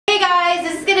guys,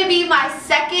 this is going to be my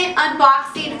second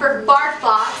unboxing for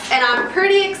Barkbox, and I'm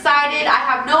pretty excited. I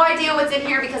have no idea what's in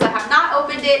here because I have not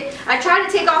opened it. I tried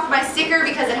to take off my sticker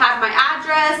because it had my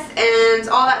address and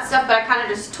all that stuff, but I kind of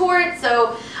just tore it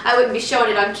so I wouldn't be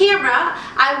showing it on camera.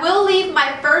 I will leave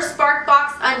my first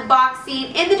Barkbox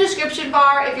unboxing in the description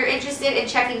bar if you're interested in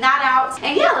checking that out.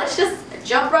 And yeah, let's just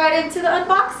jump right into the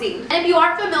unboxing. And if you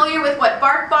aren't familiar with what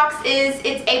Barkbox is,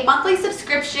 it's a monthly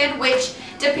subscription which,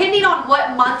 depending on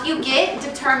what month you get,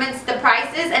 determines the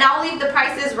prices. And I'll leave the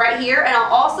prices right here, and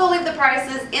I'll also leave the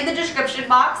prices in the description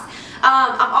box.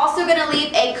 I'm also going to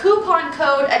leave a coupon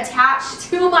code attached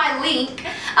to my link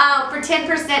for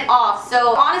 10% off.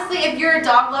 So honestly, if you're a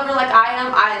dog lover like I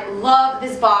am, I love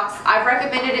this box. I've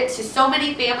recommended it to so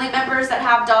many family members that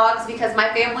have dogs because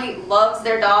my family loves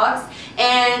their dogs.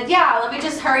 And yeah, let me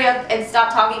just hurry up and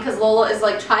stop talking because Lola is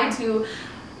like trying to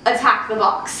attack the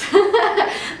box.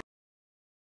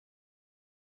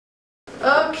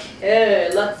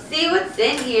 Okay, let's see what's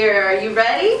in here. Are you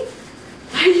ready?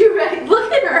 Are you ready?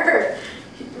 Look at her.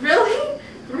 Really?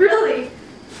 Really?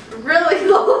 Really,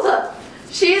 Lola?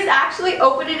 She is actually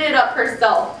opening it up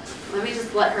herself. Let me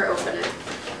just let her open it.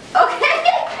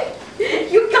 Okay.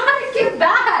 You gotta get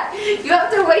back. You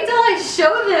have to wait till I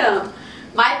show them.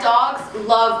 My dogs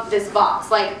love this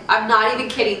box. Like, I'm not even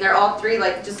kidding. They're all three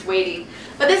like just waiting.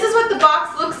 But this is what the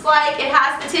box looks like. It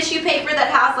has the tissue paper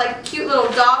that has like cute little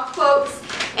dog quotes.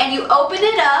 And you open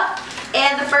it up.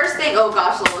 And the first thing, oh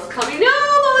gosh, Lola's coming. No,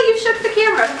 Lola, you shook the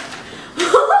camera.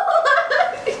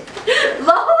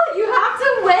 Lola, you have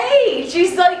to wait.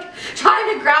 She's like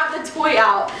trying to grab the toy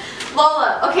out.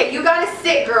 Lola, okay, you gotta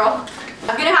sit, girl.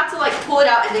 I'm gonna have to like pull it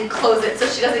out and then close it so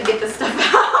she doesn't get the stuff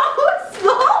out.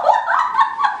 Lola!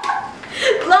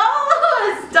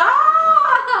 Lola,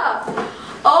 stop!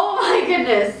 Oh my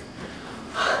goodness.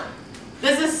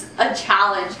 This is a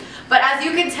challenge. But as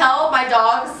you can tell, my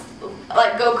dogs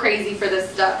like go crazy for this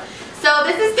stuff. So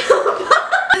this is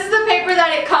the paper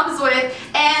that it comes with,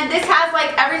 and this has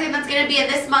like everything that's going to be in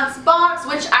this month's box,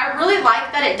 which I really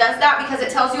like that it does that because it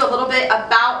tells you a little bit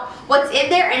about what's in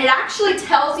there, and it actually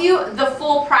tells you the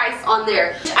full price on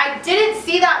there. I didn't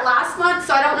see that last month,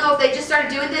 so I don't know if they just started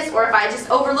doing this or if I just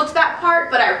overlooked that part,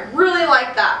 but I really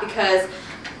like that because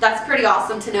that's pretty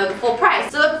awesome to know the full price.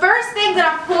 So the first thing that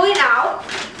I'm pulling out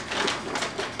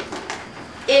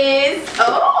is,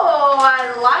 oh,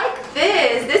 I like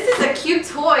this. This is a cute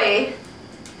toy.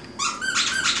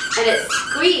 And it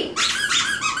squeaks.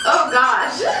 Oh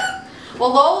gosh.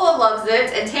 Well, Lola loves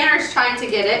it, and Tanner's trying to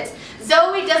get it.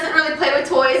 Zoe doesn't really play with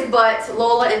toys, but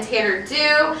Lola and Tanner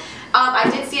do. I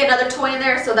did see another toy in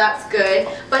there, so that's good.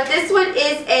 But this one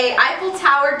is a Eiffel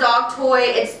Tower dog toy.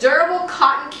 It's durable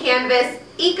cotton canvas,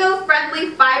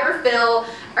 eco-friendly fiber fill,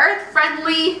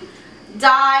 earth-friendly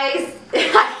dyes.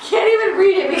 I can't even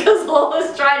read it because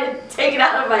Lola's trying to take it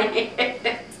out of my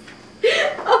hand.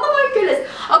 Oh my goodness.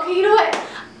 Okay, you know what?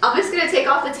 I'm just going to take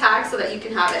off the tag so that you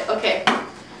can have it. Okay.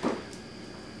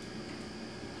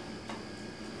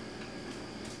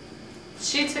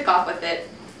 She took off with it.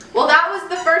 Well, that was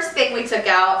the first thing we took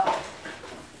out.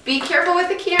 Be careful with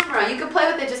the camera. You can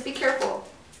play with it, just be careful.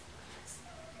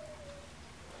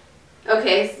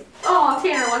 Okay. Oh,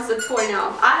 Tanner wants a toy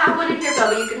now. I have one in here,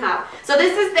 Bubba, you can have. So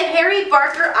this is the Harry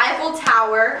Barker Eiffel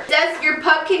Tower. It says your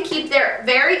pup can keep their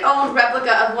very own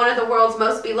replica of one of the world's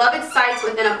most beloved sites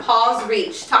within a paw's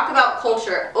reach. Talk about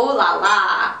culture. Oh la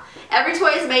la. Every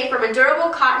toy is made from a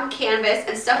durable cotton canvas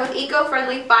and stuffed with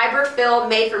eco-friendly fiber fill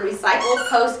made from recycled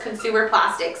post-consumer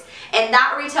plastics. And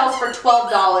that retails for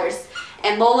 $12.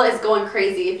 And Lola is going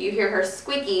crazy if you hear her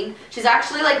squeaking. She's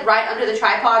actually like right under the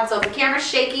tripod, so if the camera's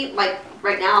shaking, like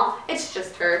right now, it's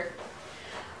just her.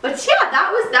 But yeah,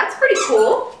 that's pretty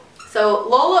cool. So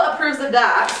Lola approves of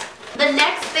that. The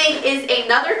next thing is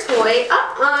another toy.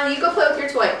 You go play with your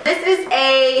toy. This is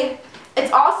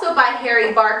it's also by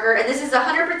Harry Barker, and this is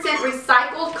 100%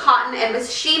 recycled cotton and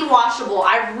machine washable.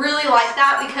 I really like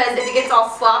that because if it gets all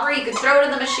slobbery, you can throw it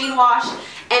in the machine wash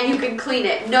and you can clean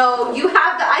it. No, you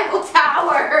have the Eiffel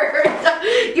Tower.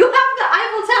 You have the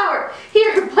Eiffel Tower.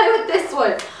 Here, play with this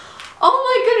one. Oh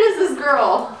my goodness, this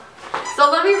girl.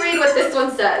 So let me read what this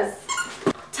one says.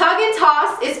 Tug and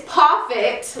toss is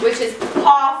pawfect, which is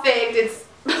pawfect. It's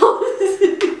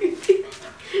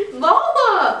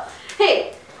Lola.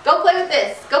 Hey, go play with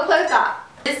this. Go play with that.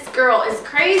 This girl is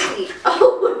crazy.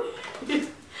 Oh.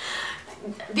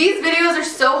 These videos are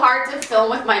so hard to film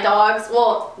with my dogs.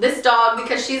 Well, this dog,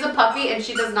 because she's a puppy and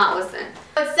she does not listen.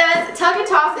 It says tug and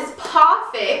toss is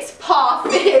pawfect.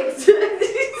 Pawfect.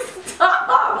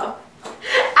 Stop.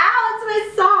 Ow, it's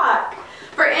my sock.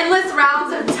 For endless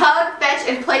rounds of tug, fetch,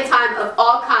 and playtime of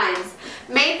all kinds.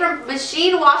 Made from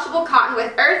machine washable cotton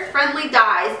with earth-friendly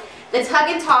dyes. The Tug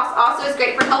and Toss also is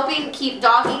great for helping keep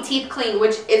doggy teeth clean,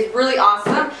 which is really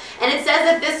awesome. And it says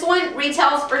that this one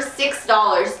retails for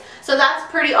 $6. So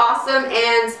that's pretty awesome,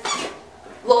 and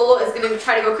Lola is going to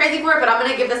try to go crazy for it, but I'm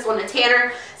going to give this one to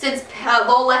Tanner since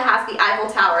Lola has the Eiffel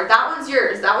Tower. That one's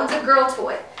yours. That one's a girl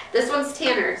toy. This one's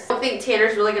Tanner's. I don't think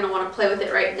Tanner's really going to want to play with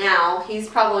it right now. He's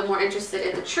probably more interested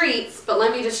in the treats, but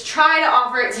let me just try to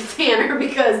offer it to Tanner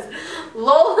because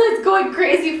Lola is going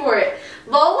crazy for it.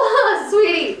 Lola,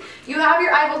 sweetie, you have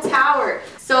your Eiffel Tower.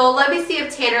 So let me see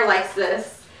if Tanner likes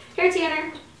this. Here,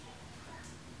 Tanner.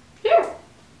 Here.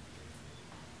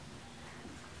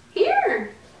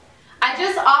 Here. I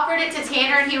just offered it to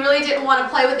Tanner and he really didn't want to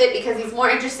play with it because he's more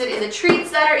interested in the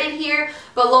treats that are in here,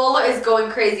 but Lola is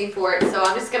going crazy for it, so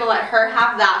I'm just going to let her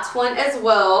have that one as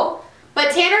well.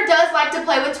 But Tanner does like to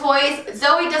play with toys.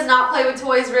 Zoe does not play with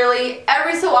toys really.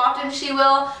 Every so often she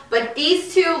will, but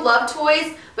these two love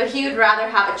toys, but he would rather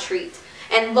have a treat.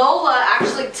 And Lola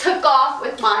actually took off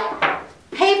with my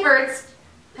paper. It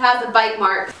has a bite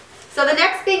mark. So the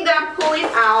next thing that I'm pulling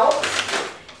out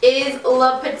is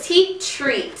Le Petit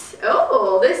treat.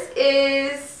 Oh, this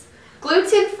is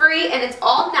gluten-free and it's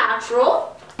all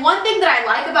natural. One thing that I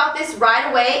like about this right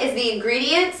away is the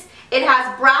ingredients. It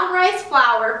has brown rice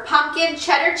flour, pumpkin,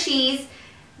 cheddar cheese,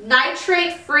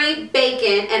 nitrate-free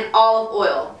bacon, and olive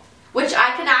oil, which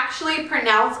I can actually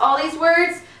pronounce all these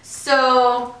words,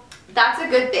 so that's a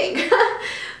good thing.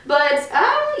 But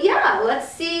yeah,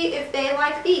 let's see if they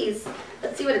like these.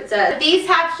 Let's see what it says. These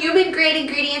have human-grade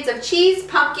ingredients of cheese,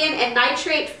 pumpkin, and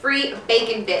nitrate-free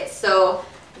bacon bits. So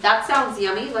that sounds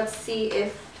yummy. Let's see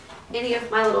if any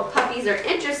of my little puppies are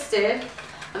interested.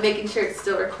 I'm making sure it's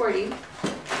still recording.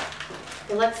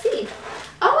 But let's see.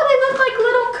 Oh, they look like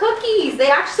little cookies.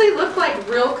 They actually look like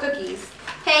real cookies.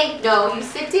 Hey, no, you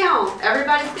sit down.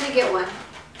 Everybody's going to get one.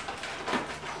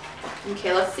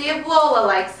 Okay, let's see if Lola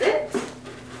likes it.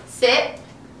 Sit.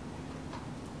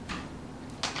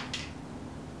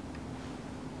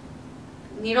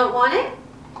 You don't want it?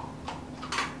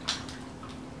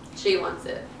 She wants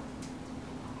it.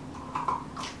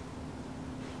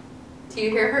 Do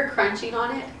you hear her crunching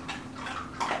on it?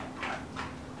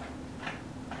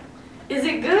 Is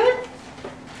it good?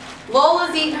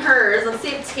 Lola's eating hers. Let's see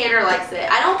if Tanner likes it.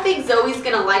 I don't think Zoe's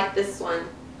gonna like this one.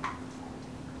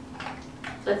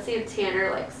 Let's see if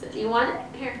Tanner likes it. You want it?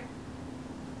 Here.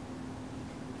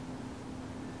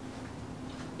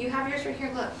 You have yours right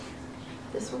here, look.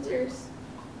 This one's yours.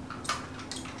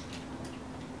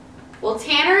 Well,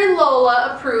 Tanner and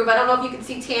Lola approve. I don't know if you can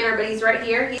see Tanner, but he's right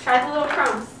here. He tried the little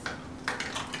crumbs.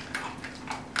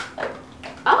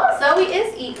 Oh, Zoe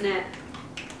is eating it.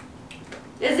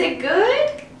 Is it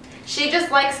good? She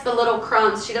just likes the little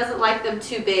crumbs. She doesn't like them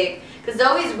too big. Because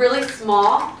Zoe's really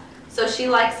small, so she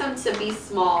likes them to be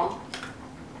small.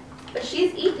 But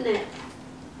she's eating it.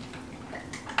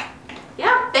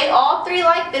 Yeah, they all three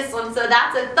like this one, so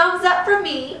that's a thumbs up for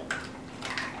me.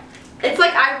 It's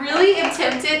like I really am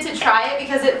tempted to try it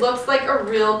because it looks like a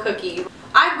real cookie.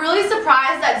 I'm really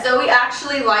surprised that Zoe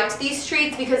actually liked these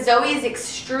treats because Zoe is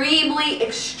extremely,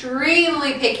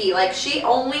 extremely picky. Like, she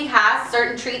only has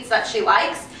certain treats that she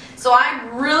likes. So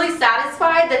I'm really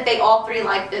satisfied that they all three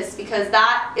like this because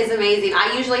that is amazing.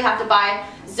 I usually have to buy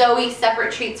Zoe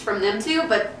separate treats from them too,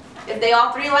 but if they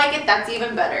all three like it, that's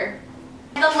even better.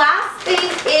 And the last thing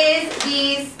is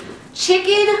these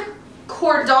chicken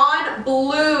Cordon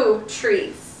Bleu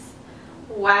treats.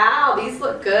 Wow, these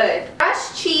look good.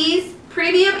 Fresh cheese,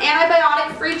 premium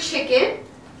antibiotic-free chicken,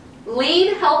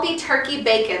 lean, healthy turkey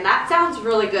bacon. That sounds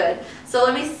really good. So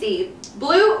let me see.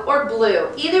 Blue or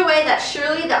blue? Either way, that's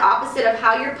surely the opposite of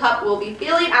how your pup will be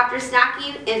feeling after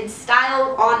snacking in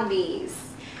style on these.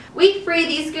 Wheat-free,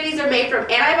 these goodies are made from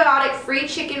antibiotic-free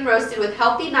chicken roasted with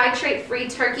healthy nitrate-free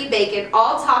turkey bacon,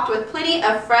 all topped with plenty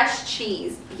of fresh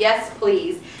cheese. Yes,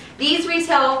 please. These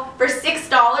retail for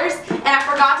 $6, and I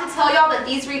forgot to tell y'all that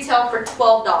these retail for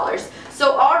 $12.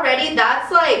 So already,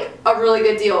 that's like a really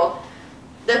good deal.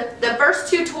 The first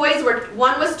two toys were,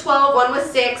 one was $12, one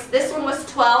was $6, this one was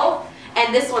 $12,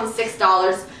 and this one's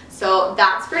 $6. So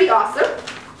that's pretty awesome.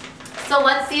 So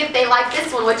let's see if they like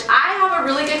this one, which I have a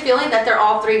really good feeling that they're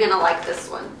all three gonna like this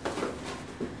one.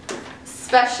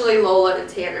 Especially Lola and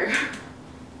Tanner.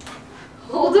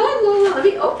 Hold on, Lola, let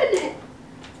me open it.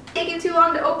 Taking too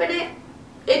long to open it.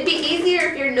 It'd be easier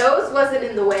if your nose wasn't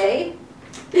in the way.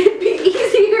 It'd be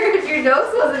easier if your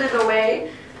nose wasn't in the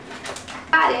way.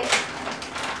 Got it.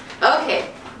 Okay.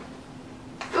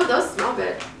 Oh, those smell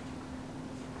good.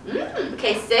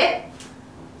 Okay, sit.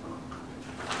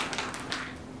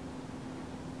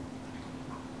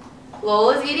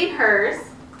 Lola's eating hers.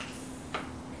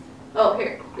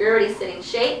 You're already sitting.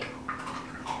 Shake.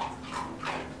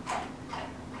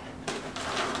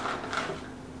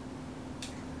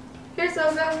 Here,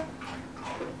 Zozo.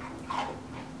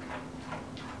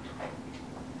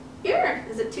 Here.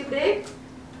 Is it too big?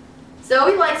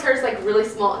 Zoe likes hers like really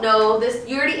small. No, this,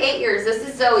 you already ate yours. This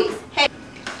is Zoe's. Hey.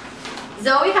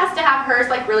 Zoe has to have hers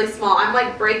like really small. I'm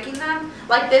like breaking them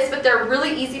like this, but they're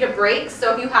really easy to break.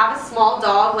 So if you have a small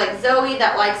dog like Zoe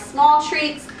that likes small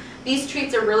treats, these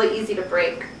treats are really easy to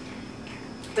break.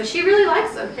 But she really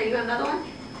likes them. Here, you have another one?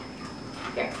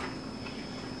 Here.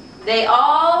 They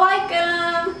all like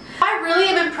them. I really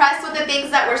am impressed with the things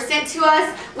that were sent to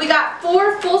us. We got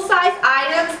 4 full-size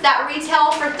items that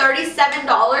retail for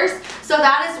 $37. So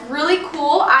that is really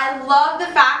cool. I love the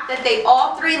fact that they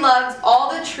all 3 loved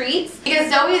all the treats,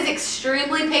 because Zoe is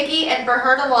extremely picky, and for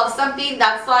her to love something,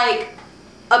 that's like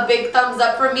a big thumbs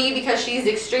up for me, because she's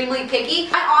extremely picky.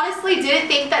 I honestly didn't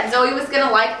think that Zoe was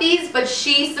gonna like these, but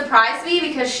she surprised me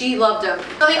because she loved them.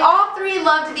 So they all 3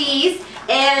 loved these.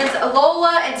 And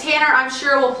Lola and Tanner, I'm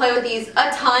sure, will play with these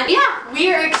a ton. Yeah,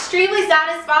 we are extremely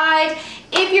satisfied.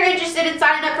 If you're interested in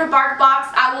signing up for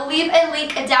BarkBox, I will leave a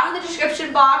link down in the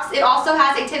description box. It also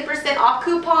has a 10% off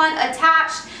coupon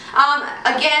attached.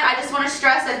 Again, I just want to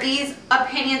stress that these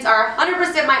opinions are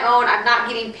 100% my own. I'm not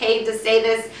getting paid to say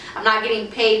this. I'm not getting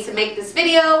paid to make this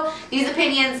video. These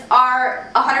opinions are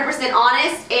 100%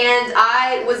 honest, and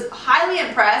I was highly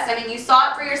impressed. I mean, you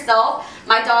saw it for yourself.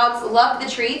 My dogs loved the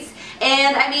treats.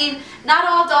 And I mean, not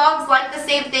all dogs like the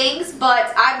same things,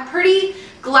 but I'm pretty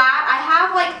glad. I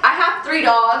have 3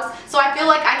 dogs, so I feel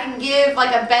like I can give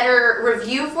like a better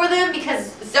review for them,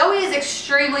 because Zoe is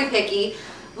extremely picky,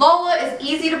 Lola is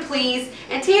easy to please,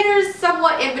 and Tanner's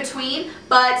somewhat in between,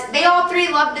 but they all 3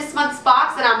 love this month's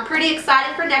box, and I'm pretty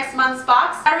excited for next month's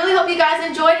box. I really hope you guys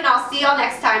enjoyed, and I'll see y'all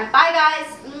next time. Bye guys.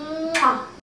 Mwah.